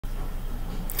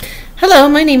Hello,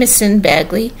 my name is Sin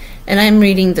Bagley, and I'm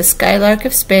reading The Skylark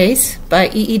of Space by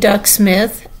E. Doc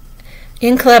Smith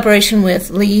in collaboration with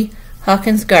Lee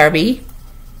Hawkins Garby.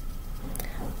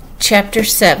 Chapter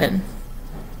 7,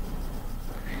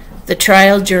 The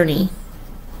Trial Journey.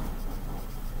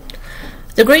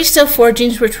 The great steel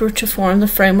forgings which were to form the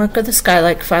framework of the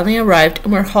Skylark finally arrived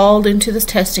and were hauled into the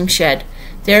testing shed.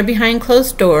 There, behind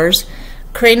closed doors,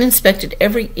 Crane inspected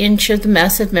every inch of the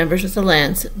massive members with a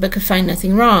lens, but could find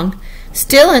nothing wrong.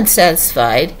 Still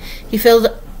unsatisfied, he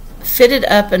fitted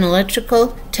up an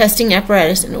electrical testing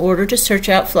apparatus in order to search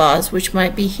out flaws which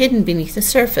might be hidden beneath the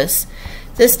surface.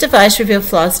 This device revealed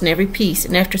flaws in every piece,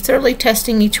 and after thoroughly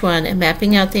testing each one and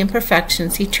mapping out the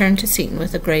imperfections, he turned to Seaton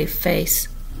with a grave face.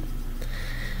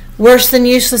 Worse than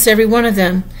useless, every one of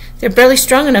them. They're barely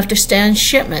strong enough to stand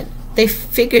shipment. They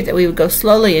figured that we would go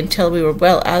slowly until we were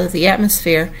well out of the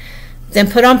atmosphere,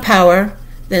 then put on power,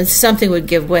 then something would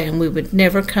give way and we would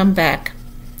never come back.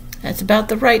 That's about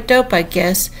the right dope, I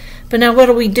guess. But now what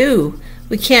do?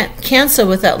 We can't cancel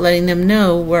without letting them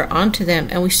know we're onto them,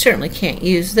 and we certainly can't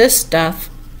use this stuff.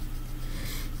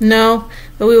 No,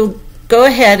 but we will go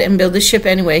ahead and build the ship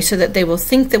anyway so that they will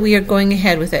think that we are going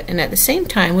ahead with it, and at the same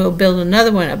time we will build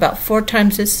another one about 4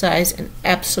 times its size in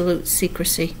absolute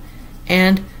secrecy.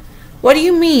 And what do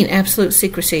you mean, absolute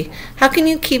secrecy? How can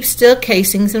you keep steel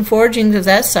casings and forgings of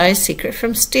that size secret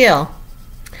from steel?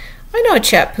 I know a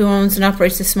chap who owns and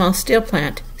operates a small steel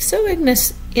plant, so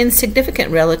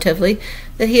insignificant relatively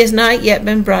that he has not yet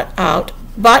been bought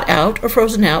out or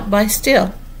frozen out by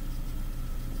steel.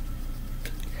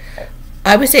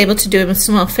 I was able to do him a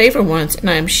small favor once, and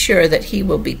I am sure that he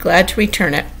will be glad to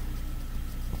return it.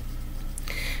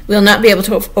 We will not be able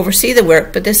to oversee the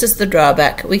work, but this is the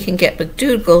drawback. We can get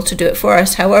McDougall to do it for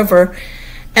us, however,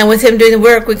 and with him doing the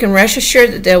work, we can rest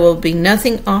assured that there will be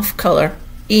nothing off-color.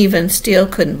 Even steel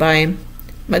couldn't buy him.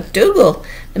 McDougall,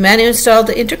 the man who installed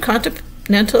the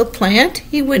intercontinental plant,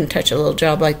 he wouldn't touch a little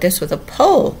job like this with a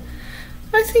pole.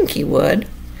 I think he would.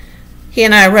 He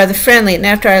and I are rather friendly, and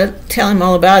after I tell him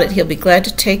all about it, he'll be glad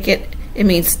to take it. It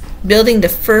means building the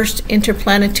first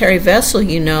interplanetary vessel,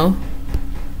 you know.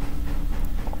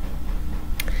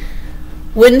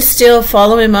 Wouldn't Steele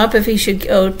follow him up if he should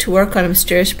go to work on a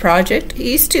mysterious project?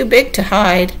 He's too big to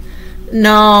hide.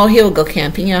 No, he will go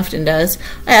camping. He often does.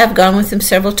 I have gone with him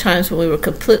several times when we were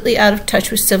completely out of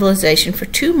touch with civilization for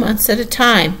 2 months at a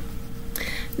time.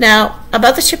 Now,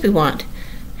 about the ship we want.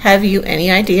 Have you any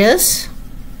ideas?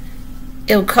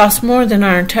 It will cost more than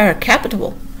our entire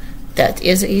capital. That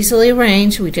is easily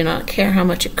arranged. We do not care how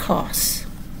much it costs.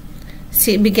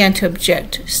 Seaton began to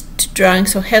object to drawing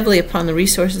so heavily upon the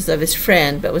resources of his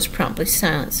friend, but was promptly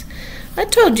silenced. I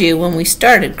told you when we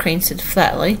started, Crane said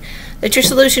flatly, that your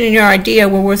solution and your idea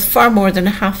were worth far more than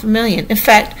 $500,000. In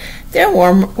fact, they're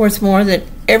worth more than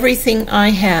everything I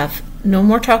have. No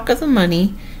more talk of the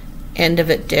money. End of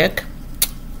it, Dick.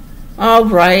 All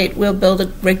right, we'll build a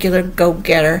regular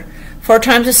go-getter. 4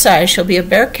 times the size. She'll be a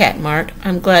Bearcat, Mart.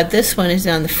 I'm glad this one is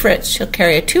on the fritz. She'll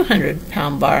carry a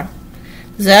 200-pound bar.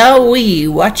 Zowie,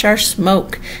 watch our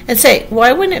smoke. And say,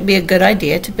 why wouldn't it be a good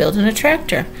idea to build an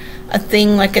attractor? A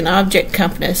thing like an object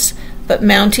compass, but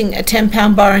mounting a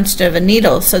 10-pound bar instead of a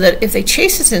needle, so that if they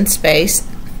chase us in space,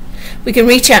 we can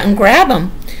reach out and grab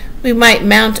them. We might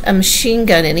mount a machine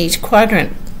gun in each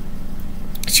quadrant,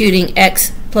 shooting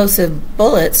explosive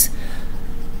bullets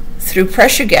through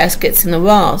pressure gaskets in the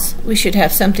walls. We should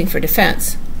have something for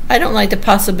defense. I don't like the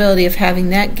possibility of having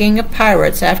that gang of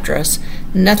pirates after us.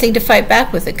 Nothing to fight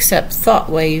back with except thought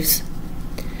waves.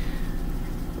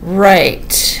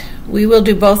 Right. We will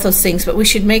do both those things, but we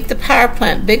should make the power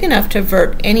plant big enough to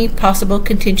avert any possible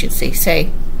contingency,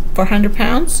 say 400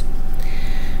 pounds.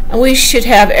 And we should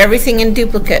have everything in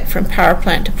duplicate from power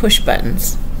plant to push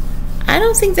buttons. I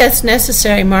don't think that's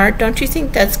necessary, Mart. Don't you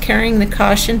think that's carrying the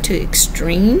caution to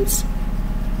extremes?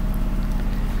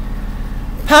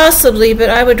 Possibly, but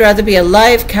I would rather be a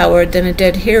live coward than a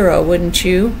dead hero, wouldn't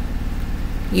you?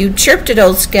 You chirped it,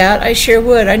 old scout. I sure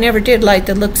would. I never did like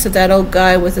the looks of that old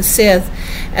guy with a scythe,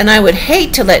 and I would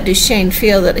hate to let Duchesne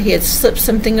feel that he had slipped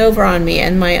something over on me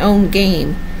and my own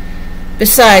game.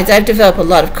 Besides, I've developed a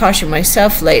lot of caution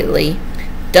myself lately.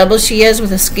 Double she is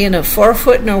with a skin of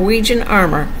 4-foot Norwegian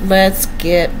armor. Let's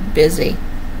get busy.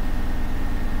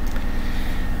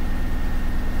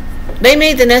 They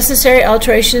made the necessary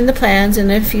alteration in the plans,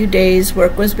 and in a few days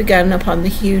work was begun upon the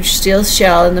huge steel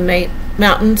shell in the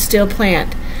mountain steel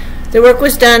plant. The work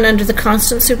was done under the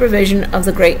constant supervision of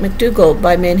the great McDougall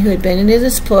by men who had been in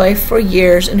his employ for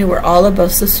years and who were all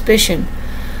above suspicion.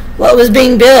 While it was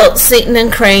being built, Seaton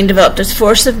and Crane developed a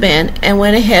force of men and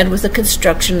went ahead with the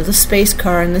construction of the space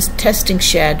car in the testing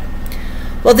shed.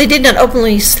 While they did not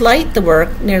openly slight the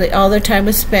work, nearly all their time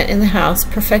was spent in the house,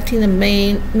 perfecting the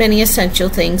many essential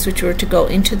things which were to go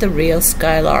into the real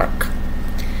Skylark.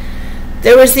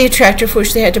 There was the attractor for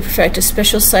which they had to perfect a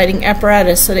special sighting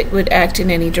apparatus so that it would act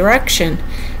in any direction,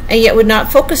 and yet would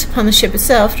not focus upon the ship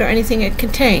itself nor anything it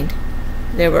contained.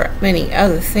 There were many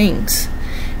other things.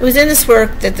 It was in this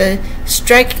work that the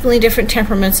strikingly different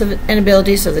temperaments and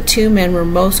abilities of the two men were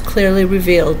most clearly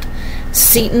revealed.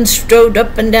 Seaton strode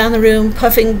up and down the room,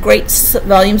 puffing great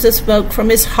volumes of smoke from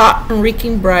his hot and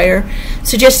reeking briar,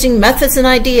 suggesting methods and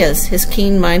ideas, his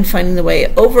keen mind finding the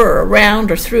way over or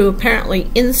around or through apparently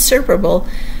insuperable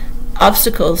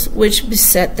obstacles which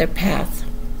beset their path.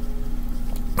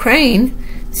 Crane,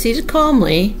 seated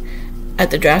calmly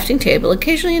at the drafting table,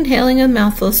 occasionally inhaling a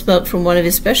mouthful of smoke from one of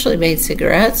his specially made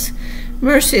cigarettes,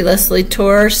 mercilessly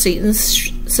tore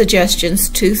Seaton's suggestions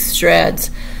to shreds,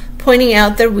 pointing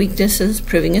out their weaknesses,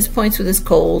 proving his points with his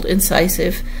cold,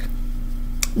 incisive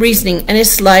reasoning and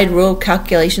his slide rule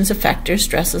calculations of factors,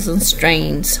 stresses, and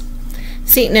strains.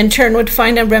 Seaton, in turn, would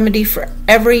find a remedy for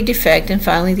every defect, and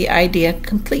finally, the idea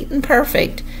complete and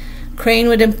perfect, Crane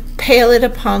would impale it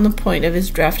upon the point of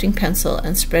his drafting pencil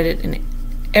and spread it in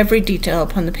every detail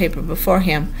upon the paper before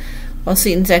him, while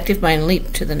Seaton's active mind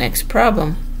leaped to the next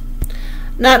problem.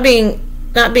 Not being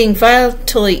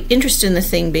vitally interested in the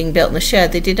thing being built in the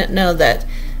shed, they did not know that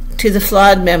to the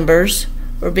flawed members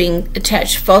were being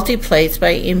attached faulty plates by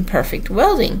imperfect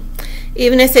welding.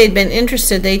 Even if they had been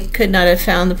interested, they could not have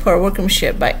found the poor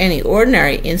workmanship by any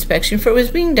ordinary inspection, for it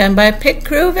was being done by a picked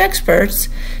crew of experts,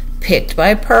 picked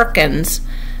by Perkins.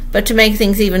 But to make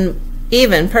things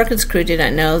even Perkins' crew did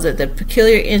not know that the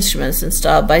peculiar instruments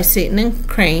installed by Seaton and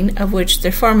Crane, of which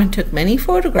their foreman took many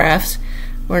photographs,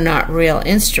 were not real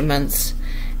instruments,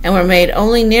 and were made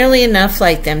only nearly enough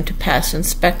like them to pass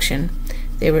inspection.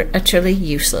 They were utterly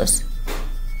useless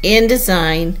in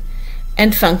design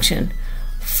and function,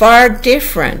 far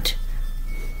different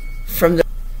from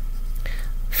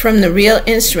the real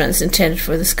instruments intended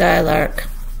for the Skylark.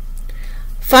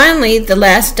 Finally, the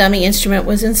last dummy instrument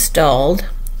was installed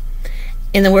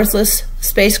in the worthless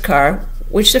space car,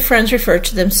 which the friends referred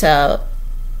to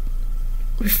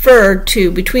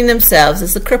between themselves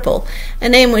as the Cripple, a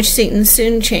name which Seaton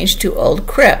soon changed to Old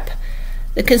Crip.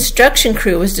 The construction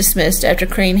crew was dismissed after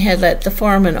Crane had let the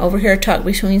foreman overhear a talk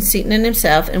between Seaton and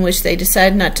himself, in which they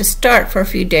decided not to start for a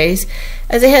few days,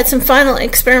 as they had some final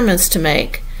experiments to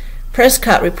make.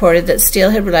 Prescott reported that Steele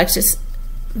had relaxed his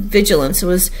vigilance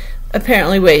and was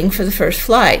apparently waiting for the first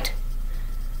flight.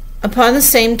 Upon the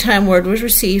same time, word was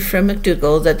received from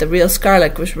McDougall that the real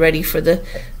Skylark was ready for the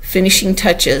finishing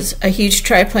touches. A huge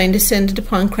triplane descended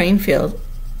upon Cranefield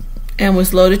and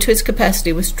was loaded to its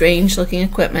capacity with strange-looking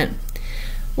equipment.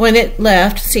 When it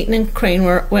left, Seaton and Crane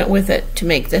went with it to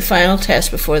make the final test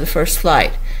before the first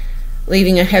flight,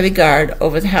 leaving a heavy guard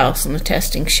over the house and the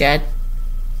testing shed.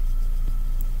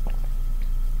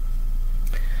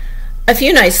 A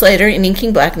few nights later, in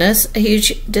inking blackness, a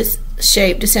huge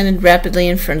shape descended rapidly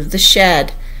in front of the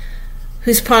shed,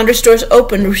 whose ponderous doors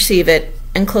opened to receive it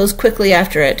and closed quickly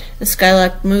after it. The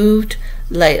Skylark moved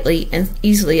lightly and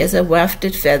easily as a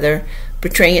wafted feather,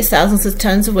 betraying its thousands of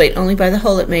tons of weight only by the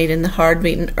hole it made in the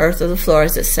hard-beaten earth of the floor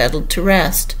as it settled to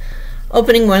rest.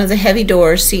 Opening one of the heavy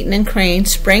doors, Seaton and Crane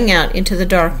sprang out into the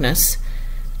darkness.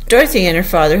 Dorothy and her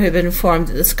father, who had been informed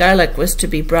that the Skylark was to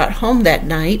be brought home that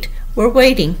night, were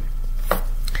waiting.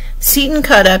 Seaton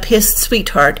caught up his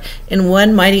sweetheart in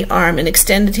one mighty arm and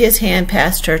extended his hand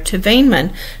past her to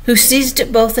Vaneman, who seized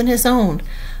it both in his own.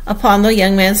 Upon the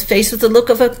young man's face was the look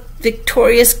of a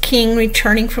victorious king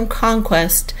returning from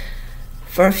conquest.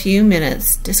 For a few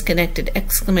minutes, disconnected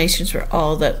exclamations were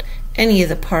all that any of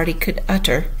the party could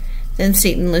utter. Then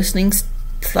Seaton, loosening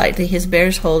slightly his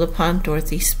bear's hold upon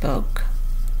Dorothy, spoke.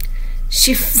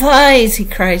 "She flies," he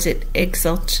cries it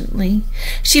exultantly.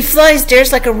 "She flies,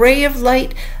 dears, like a ray of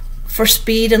light for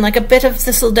speed and like a bit of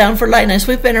thistledown for lightness.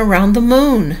 We've been around the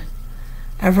moon."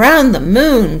 "Around the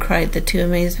moon!" cried the two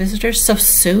amazed visitors. "So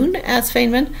soon?" asked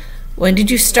Feynman. "When did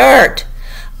you start?"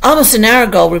 "Almost an hour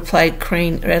ago," replied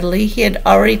Crane readily. He had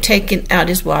already taken out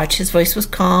his watch. His voice was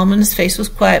calm and his face was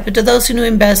quiet, but to those who knew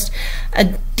him best, a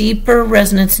deeper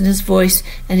resonance in his voice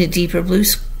and a deeper blue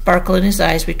sparkle in his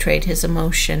eyes betrayed his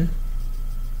emotion.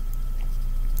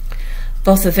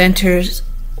 Both inventors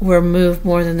were moved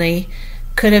more than they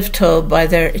could have told by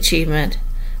their achievement,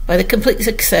 by the complete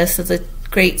success of the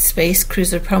great space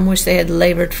cruiser upon which they had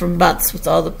labored for months with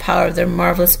all the power of their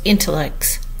marvelous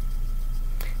intellects.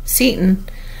 Seaton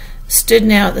stood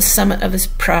now at the summit of his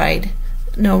pride.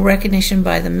 No recognition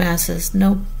by the masses,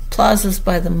 no applauses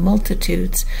by the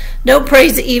multitudes. No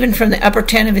praise even from the upper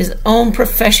ten of his own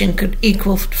profession could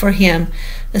equal for him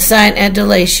the silent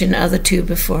adulation of the two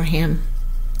before him.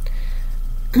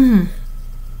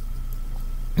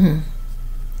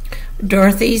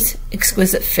 Dorothy's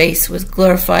exquisite face was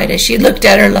glorified as she looked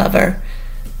at her lover.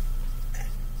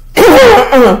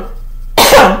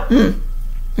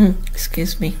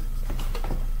 Excuse me.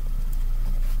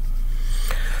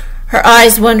 Her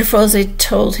eyes wonderful as they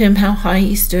told him how high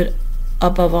he stood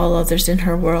above all others in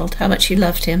her world, how much he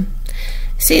loved him.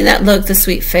 Seeing that look, the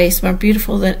sweet face, more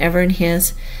beautiful than ever in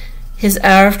his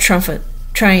hour of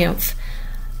triumph,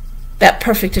 that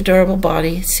perfect, adorable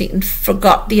body, Seaton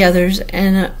forgot the others,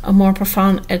 and a more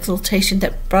profound exultation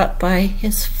that brought by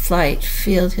his flight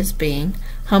filled his being,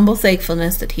 humble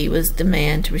thankfulness that he was the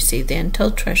man to receive the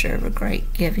untold treasure of a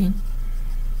great giving.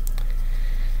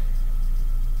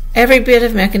 Every bit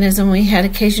of mechanism we had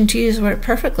occasion to use worked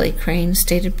perfectly, Crane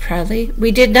stated proudly. We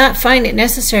did not find it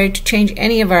necessary to change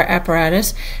any of our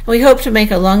apparatus, and we hope to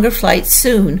make a longer flight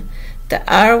soon. The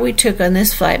hour we took on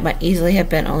this flight might easily have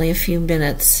been only a few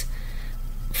minutes,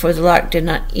 for the Lark did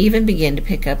not even begin to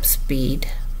pick up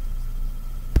speed.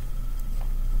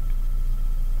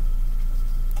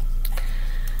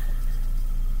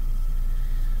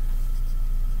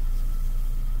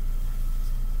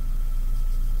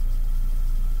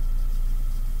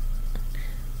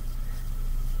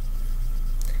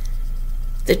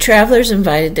 The travelers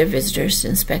invited their visitors to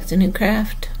inspect the new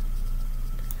craft.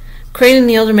 Crane and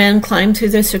the older man climbed through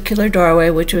the circular doorway,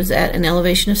 which was at an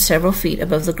elevation of several feet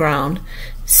above the ground.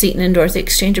 Seaton and Dorothy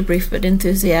exchanged a brief but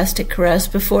enthusiastic caress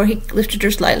before he lifted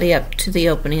her lightly up to the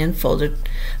opening and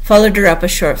followed her up a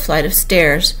short flight of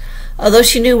stairs. Although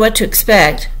she knew what to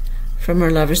expect from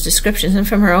her lover's descriptions and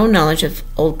from her own knowledge of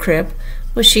Old Crib,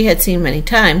 which she had seen many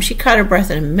times, she caught her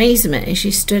breath in amazement as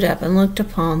she stood up and looked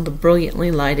upon the brilliantly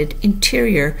lighted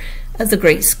interior of the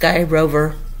great sky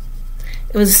rover.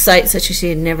 It was a sight such as she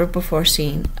had never before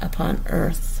seen upon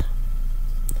earth.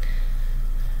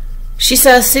 She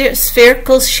saw a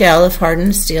spherical shell of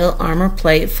hardened steel armor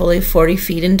plate fully 40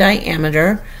 feet in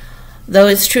diameter, though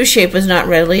its true shape was not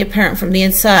readily apparent from the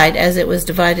inside, as it was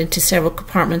divided into several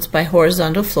compartments by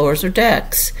horizontal floors or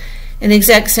decks. In the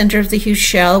exact center of the huge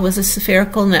shell was a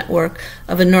spherical network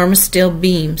of enormous steel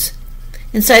beams.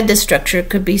 Inside this structure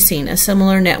could be seen a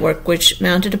similar network which,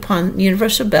 mounted upon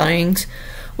universal bearings,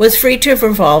 was free to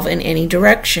revolve in any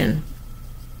direction.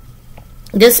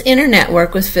 This inner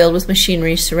network was filled with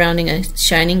machinery surrounding a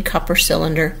shining copper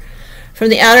cylinder. From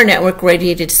the outer network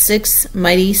radiated 6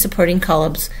 mighty supporting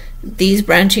columns. These,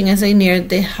 branching as they neared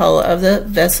the hull of the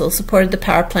vessel, supported the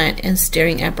power plant and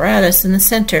steering apparatus in the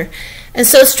center, and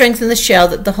so strengthened the shell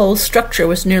that the whole structure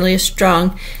was nearly as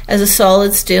strong as a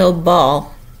solid steel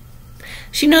ball.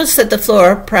 She noticed that the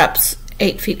floor, perhaps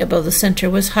 8 feet above the center,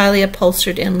 was highly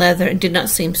upholstered in leather and did not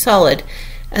seem solid,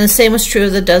 and the same was true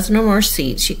of the dozen or more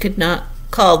seats — she could not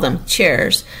call them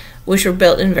chairs — which were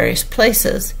built in various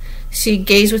places. She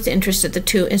gazed with interest at the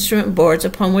 2 instrument boards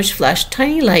upon which flashed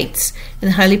tiny lights in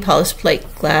the highly polished plate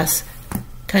glass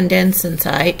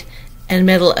condensite and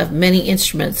metal of many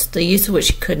instruments, the use of which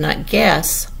she could not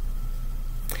guess.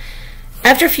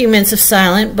 After a few minutes of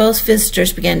silence, both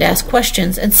visitors began to ask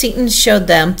questions, and Seaton showed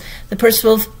them the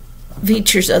principal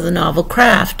features of the novel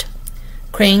craft.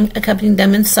 Crane accompanied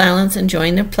them in silence,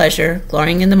 enjoying their pleasure,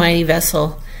 glorying in the mighty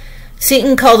vessel.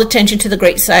 Seaton called attention to the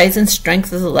great size and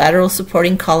strength of the lateral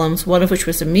supporting columns, one of which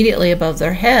was immediately above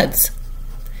their heads,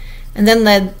 and then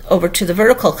led over to the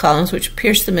vertical columns which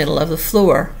pierced the middle of the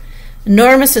floor.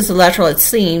 Enormous as the lateral had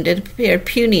seemed, it appeared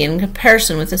puny in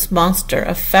comparison with this monster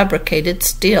of fabricated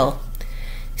steel.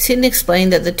 Seaton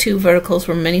explained that the 2 verticals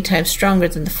were many times stronger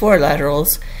than the 4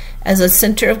 laterals, as the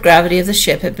center of gravity of the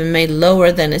ship had been made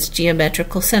lower than its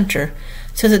geometrical center,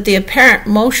 so that the apparent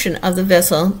motion of the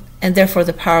vessel, and therefore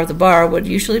the power of the bar, would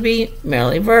usually be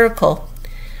merely vertical.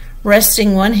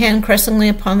 Resting one hand caressingly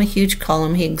upon the huge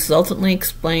column, he exultantly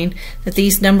explained that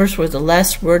these numbers were the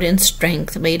last word in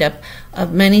strength, made up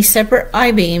of many separate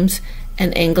I-beams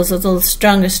and angles of the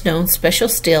strongest known special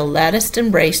steel, latticed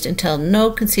and braced until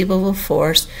no conceivable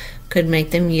force could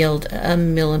make them yield a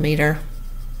millimeter.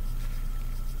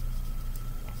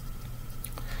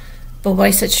 "But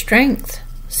why such strength?"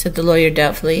 said the lawyer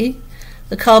doubtfully.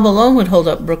 "The column alone would hold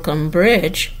up Brooklyn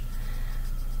Bridge."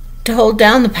 "To hold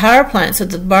down the power plant so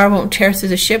that the bar won't tear through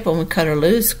the ship when we cut her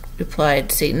loose,"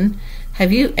 replied Seaton.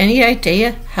 "Have you any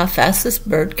idea how fast this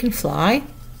bird can fly?"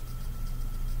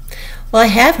 "Well, I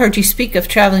have heard you speak of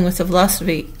traveling with the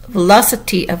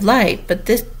velocity of light, but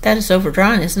that is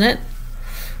overdrawn, isn't it?"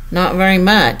 "Not very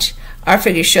much. Our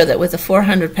figures show that with a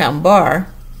 400-pound bar,"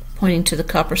 pointing to the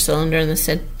copper cylinder in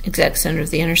the exact center of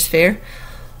the inner sphere,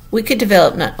 we could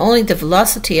develop not only the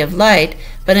velocity of light,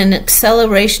 but an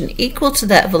acceleration equal to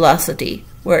that velocity,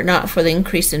 were it not for the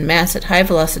increase in mass at high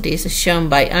velocities as shown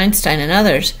by Einstein and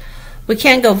others. We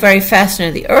can't go very fast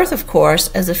near the Earth, of course,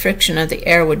 as the friction of the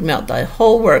air would melt the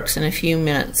whole works in a few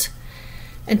minutes.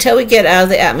 Until we get out of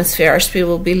the atmosphere, our speed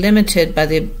will be limited by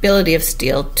the ability of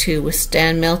steel to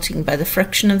withstand melting by the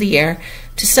friction of the air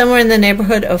to somewhere in the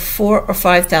neighborhood of 4,000 or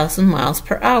 5,000 miles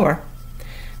per hour.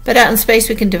 But out in space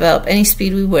we can develop any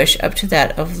speed we wish up to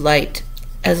that of light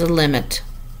as a limit.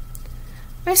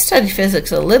 I studied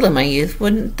physics a little in my youth.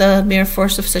 Wouldn't the mere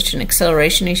force of such an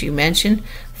acceleration as you mentioned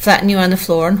flatten you on the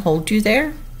floor and hold you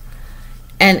there?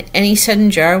 And any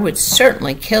sudden jar would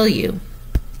certainly kill you.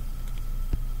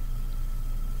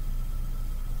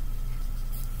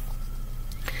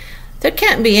 There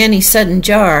can't be any sudden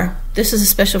jar. This is a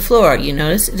special floor, you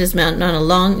notice. It is mounted on a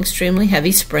long, extremely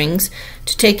heavy springs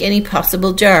to take any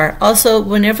possible jar. Also,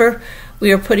 whenever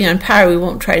we are putting on power, we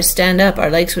won't try to stand up. Our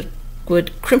legs would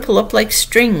crimple up like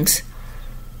strings.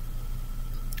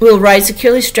 We'll ride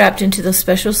securely strapped into those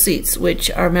special seats,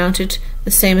 which are mounted the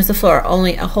same as the floor,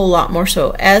 only a whole lot more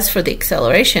so. As for the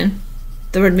acceleration,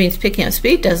 the word means picking up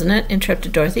speed, doesn't it?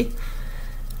 Interrupted Dorothy.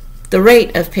 The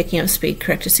rate of picking up speed,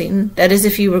 corrected Seton. That is,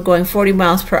 if you were going 40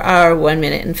 miles per hour 1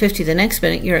 minute and 50 the next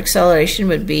minute, your acceleration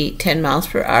would be 10 miles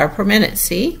per hour per minute.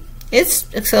 See? It's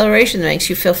acceleration that makes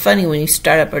you feel funny when you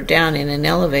start up or down in an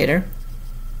elevator.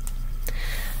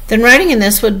 Then riding in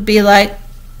this would be like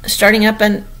starting up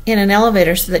in an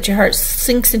elevator so that your heart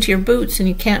sinks into your boots and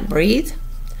you can't breathe?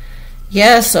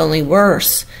 Yes, only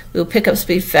worse. We'll pick up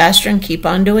speed faster and keep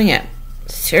on doing it.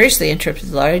 Seriously, interrupted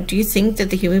the lawyer, do you think that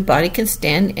the human body can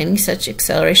stand any such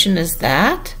acceleration as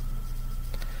that?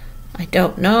 I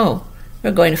don't know.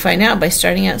 We're going to find out by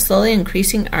starting out slowly and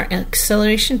increasing our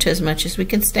acceleration to as much as we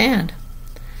can stand.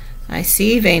 I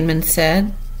see, Vaneman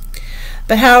said.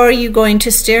 But how are you going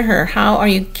to steer her? How are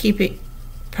you keeping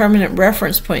permanent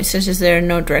reference points such as there are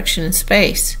no direction in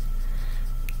space?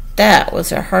 That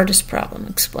was our hardest problem,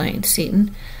 explained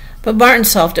Seton. But Martin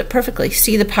solved it perfectly.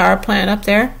 See the power plant up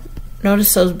there?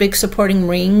 Notice those big supporting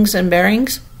rings and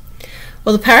bearings?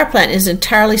 Well, the power plant is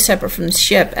entirely separate from the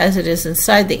ship, as it is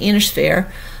inside the inner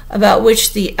sphere, about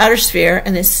which the outer sphere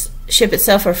and the ship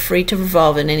itself are free to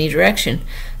revolve in any direction.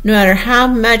 No matter how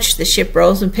much the ship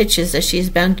rolls and pitches, as she is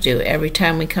bound to do every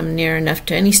time we come near enough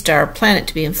to any star or planet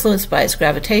to be influenced by its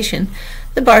gravitation,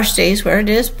 the bar stays where it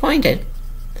is pointed.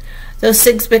 Those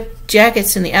 6 big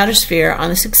jackets in the outer sphere on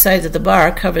the 6 sides of the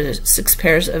bar cover the 6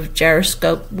 pairs of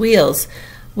gyroscope wheels,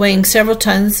 weighing several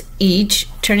tons each,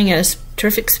 turning at a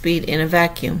terrific speed in a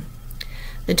vacuum.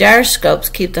 The gyroscopes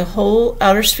keep the whole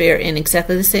outer sphere in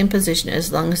exactly the same position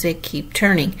as long as they keep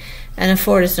turning, and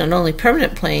afford us not only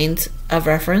permanent planes of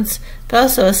reference, but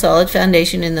also a solid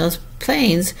foundation in those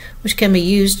planes which can be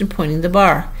used in pointing the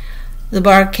bar. The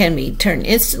bar can be turned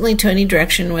instantly to any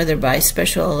direction, whether by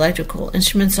special electrical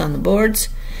instruments on the boards.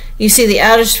 You see, the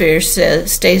outer sphere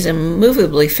stays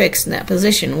immovably fixed in that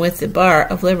position, with the bar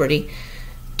of liberty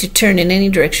to turn in any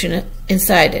direction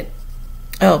inside it.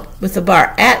 With the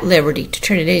bar at liberty to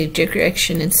turn in any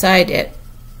direction inside it,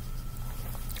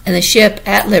 and the ship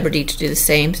at liberty to do the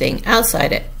same thing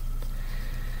outside it.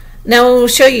 Now we'll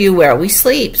show you where we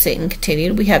sleep, Seton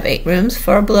continued. We have 8 rooms,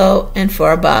 4 below and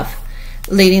 4 above,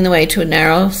 leading the way to a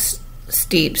narrow,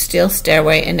 steep steel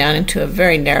stairway and down into a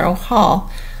very narrow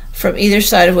hall, from either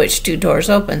side of which 2 doors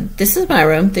open. This is my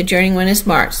room. The journeying one is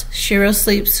Mart's. Shiro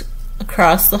sleeps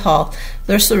across the hall.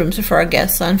 The rest of the rooms are for our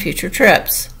guests on future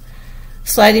trips.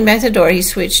 Sliding back the door, he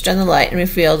switched on the light and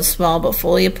revealed a small but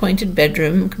fully appointed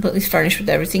bedroom, completely furnished with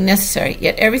everything necessary,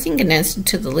 yet everything condensed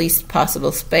into the least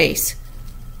possible space.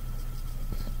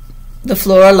 The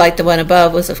floor, like the one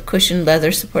above, was of cushioned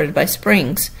leather supported by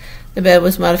springs. The bed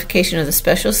was a modification of the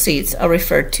special seats I'll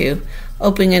refer to.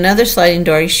 Opening another sliding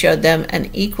door, he showed them an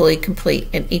equally complete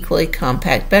and equally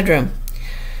compact bedroom.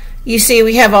 You see,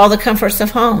 we have all the comforts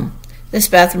of home. This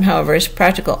bathroom, however, is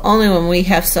practical only when we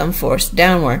have some force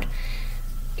downward,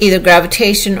 either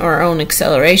gravitation or our own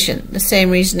acceleration. The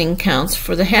same reasoning counts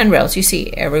for the handrails you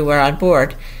see everywhere on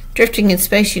board. Drifting in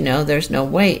space, you know, there's no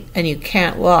weight, and you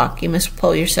can't walk. You must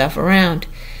pull yourself around.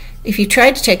 If you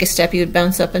tried to take a step, you would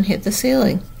bounce up and hit the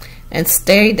ceiling, and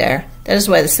stay there. That is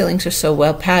why the ceilings are so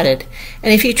well padded.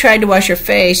 And if you tried to wash your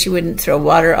face, you wouldn't throw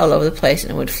water all over the place,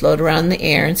 and it would float around in the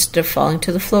air instead of falling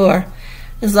to the floor.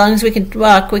 As long as we can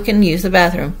walk, we can use the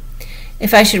bathroom.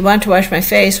 If I should want to wash my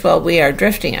face while we are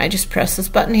drifting, I just press this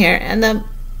button here, and the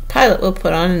pilot will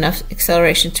put on enough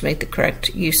acceleration to make the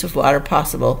correct use of water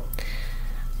possible.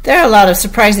 There are a lot of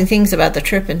surprising things about the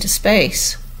trip into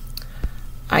space.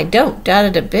 I don't doubt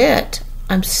it a bit.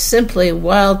 I'm simply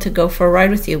wild to go for a ride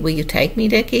with you. Will you take me,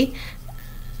 Dickie?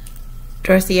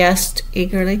 Dorothy asked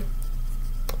eagerly.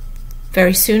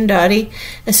 Very soon, Dottie.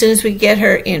 As soon as we get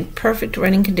her in perfect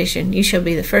running condition, you shall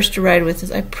be the first to ride with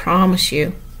us, I promise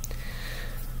you.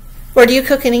 Where do you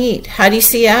cook and eat? How do you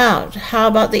see out? How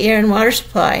about the air and water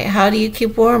supply? How do you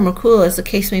keep warm or cool, as the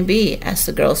case may be? Asked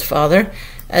the girl's father,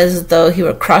 as though he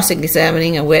were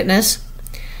cross-examining a witness.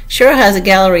 Cheryl has a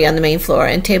gallery on the main floor,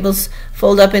 and tables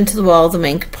fold up into the wall of the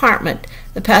main compartment.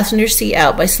 The passengers see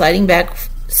out by sliding back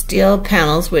steel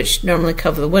panels which normally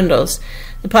cover the windows.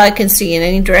 The pilot can see in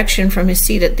any direction from his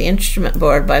seat at the instrument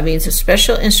board by means of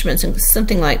special instruments and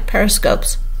something like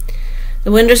periscopes.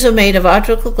 The windows are made of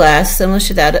optical glass, similar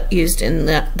to that used in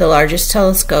the largest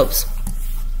telescopes.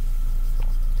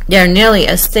 They are nearly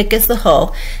as thick as the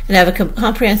hull and have a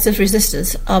comprehensive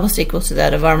resistance almost equal to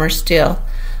that of armor steel.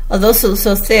 Although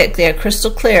so thick, they are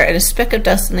crystal clear, and a speck of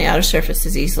dust on the outer surface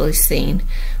is easily seen.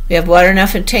 We have water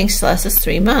enough in tanks to last us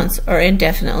 3 months, or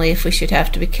indefinitely if we should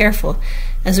have to be careful,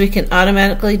 as we can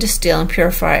automatically distill and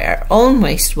purify our own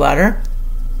wastewater,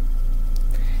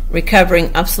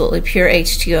 recovering absolutely pure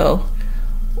H2O.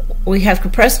 We have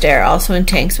compressed air also in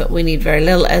tanks, but we need very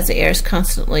little, as the air is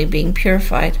constantly being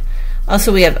purified.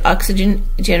 Also, we have oxygen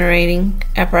generating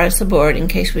apparatus aboard in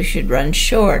case we should run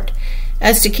short.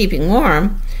 As to keeping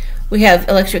warm, we have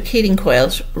electric heating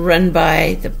coils run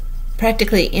by the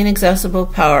practically inexhaustible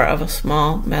power of a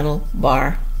small metal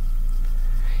bar.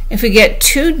 If we get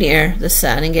too near the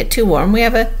sun and get too warm, we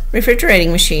have a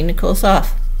refrigerating machine to cool us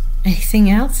off. Anything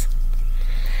else?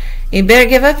 "You'd better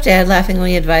give up, Dad,"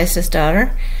 laughingly advised his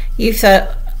daughter. "You've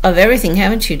thought of everything,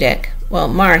 haven't you, Dick?" "Well,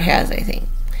 Mart has, I think.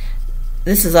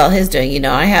 This is all his doing, you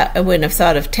know. I wouldn't have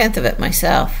thought of a tenth of it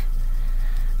myself."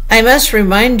 "I must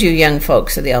remind you, young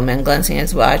folks," said the old man, glancing at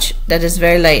his watch, "that it's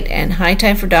very late, and high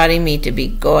time for Dottie and me to be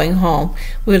going home.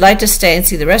 We would like to stay and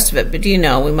see the rest of it, but you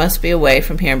know we must be away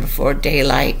from here before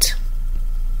daylight."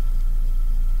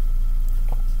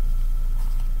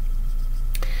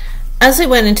 As they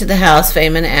went into the house,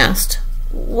 Feynman asked,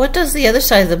 "What does the other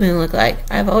side of the moon look like?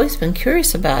 I've always been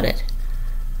curious about it."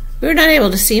 "We were not able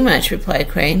to see much," replied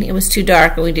Crane. "It was too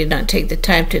dark, and we did not take the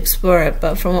time to explore it,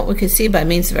 but from what we could see by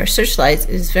means of our searchlights,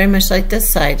 it is very much like this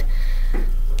side,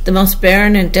 the most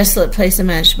barren and desolate place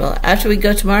imaginable. After we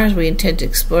go to Mars, we intend to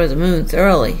explore the moon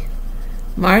thoroughly."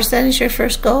 "Mars, then, is your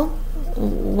first goal?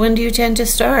 When do you intend to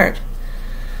start?"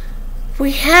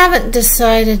 "We haven't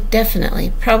decided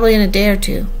definitely. Probably in a day or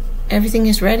two. Everything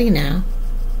is ready now."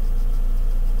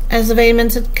 As the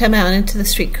Vaymans had come out into the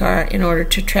streetcar in order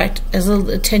to attract as little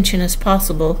attention as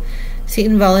possible,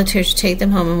 Seaton volunteered to take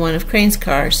them home in one of Crane's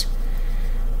cars.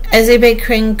 As they bade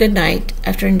Crane good night,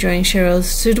 after enjoying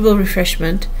Cheryl's suitable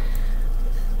refreshment,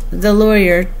 the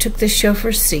lawyer took the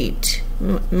chauffeur's seat,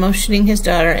 motioning his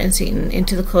daughter and Seaton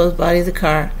into the closed body of the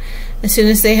car. As soon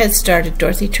as they had started,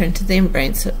 Dorothy turned to the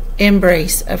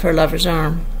embrace of her lover's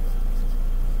arm.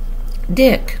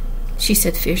 "Dick," she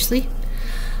said fiercely,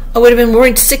 "I would have been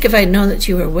worried sick if I had known that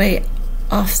you were way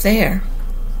off there."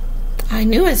 "I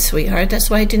knew it, sweetheart. That's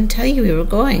why I didn't tell you we were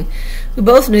going. We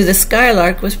both knew the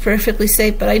Skylark was perfectly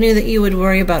safe, but I knew that you would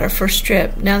worry about our first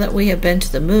trip. Now that we have been to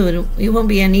the moon, you won't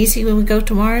be uneasy when we go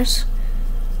to Mars?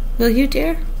 Will you,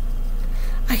 dear?"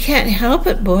 "I can't help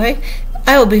it, boy.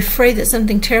 I will be afraid that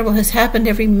something terrible has happened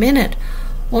every minute.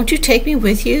 Won't you take me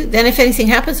with you? Then if anything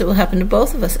happens, it will happen to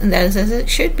both of us, and that is as it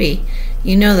should be.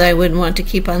 You know that I wouldn't want to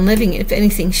keep on living if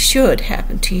anything should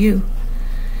happen to you."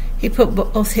 He put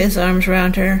both his arms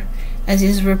round her as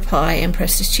his reply and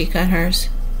pressed his cheek on hers.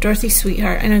 "Dorothy,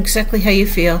 sweetheart, I know exactly how you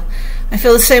feel. I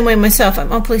feel the same way myself.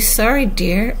 I'm awfully sorry,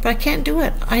 dear, but I can't do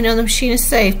it. I know the machine is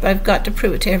safe, but I've got to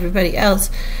prove it to everybody else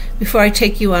before I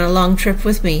take you on a long trip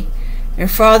with me. Your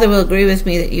father will agree with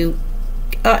me that you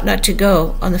ought not to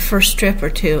go on the first trip or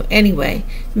two anyway.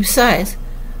 And besides,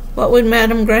 what would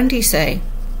Madame Grundy say?"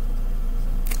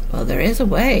 "Well, there is a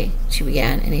way," she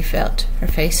began, and he felt her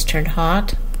face turned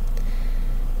hot.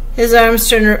 His arms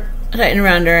tightened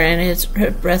around her, and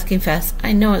her breath came fast.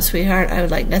 "I know it, sweetheart. I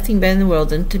would like nothing better in the world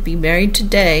than to be married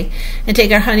today and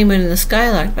take our honeymoon in the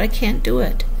Skylark, but I can't do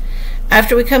it.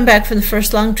 After we come back from the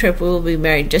first long trip, we will be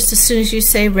married just as soon as you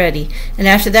say ready, and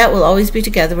after that we'll always be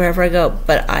together wherever I go.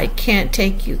 But I can't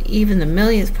take you even the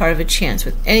millionth part of a chance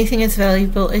with anything as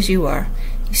valuable as you are.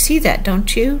 You see that,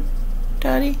 don't you,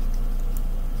 Dottie?"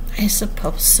 "I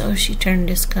suppose so," she turned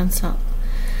disconsolate.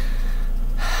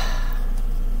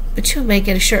 "But you'll make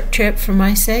it a short trip for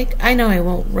my sake. I know I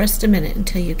won't rest a minute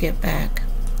until you get back."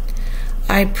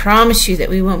 "I promise you that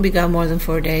we won't be gone more than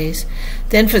 4 days.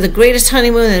 Then for the greatest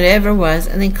honeymoon that ever was,"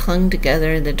 and they clung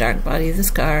together in the dark body of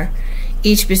the car.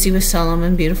 each busy with solemn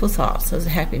and beautiful thoughts of the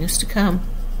happiness to come.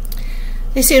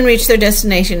 They soon reached their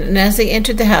destination, and as they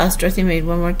entered the house, Dorothy made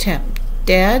one more attempt.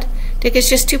 "Dad, Dick is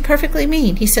just too perfectly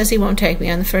mean. He says he won't take me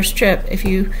on the first trip. If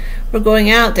you were going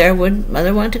out there, would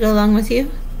Mother want to go along with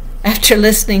you?" After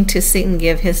listening to Seton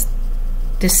give his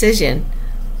decision,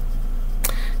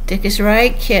 "Dick is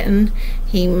right, kitten.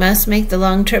 He must make the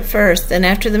long trip first. Then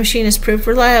after the machine is proved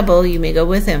reliable, you may go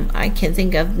with him. I can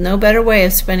think of no better way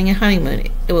of spending a honeymoon.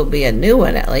 It will be a new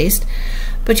one, at least.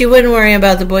 But you wouldn't worry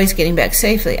about the boys getting back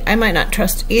safely. I might not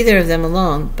trust either of them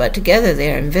alone, but together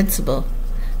they are invincible.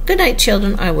 Good night,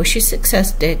 children. I wish you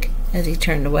success, Dick," as he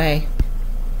turned away.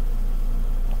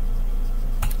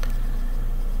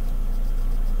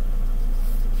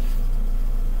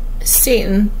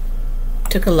 Seton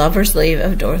took a lover's leave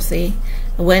of Dorothy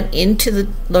and went into the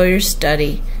lawyer's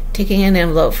study, taking an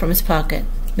envelope from his pocket.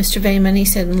 "Mr. Veyman," he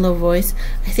said in a low voice,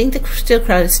 "I think the Still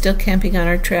crowd is still camping on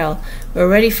our trail. We're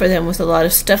ready for them with a lot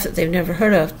of stuff that they've never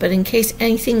heard of, but in case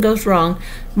anything goes wrong,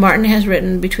 Martin has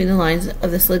written between the lines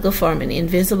of this legal form in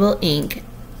invisible ink,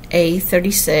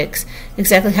 A36,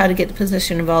 exactly how to get the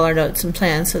possession of all our notes and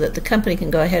plans so that the company can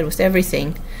go ahead with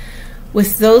everything.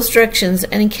 With those directions,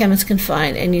 any chemist can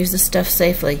find and use the stuff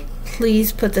safely.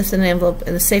 Please put this in an envelope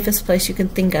in the safest place you can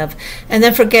think of, and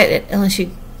then forget it unless they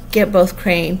get both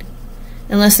Crane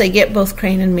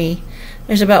and me.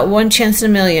 There's about 1 chance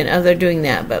in a million of their doing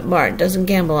that, but Martin doesn't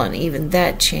gamble on even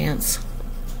that chance."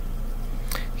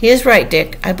 "He is right,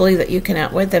 Dick. I believe that you can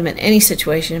outwit them in any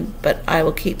situation, but I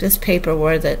will keep this paper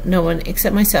where that no one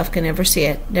except myself can ever see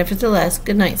it. Nevertheless,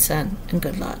 good night, son, and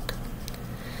good luck."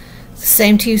 "The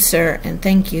same to you, sir, and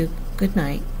thank you. Good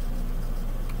night."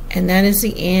 And that is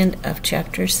the end of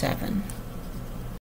Chapter 7.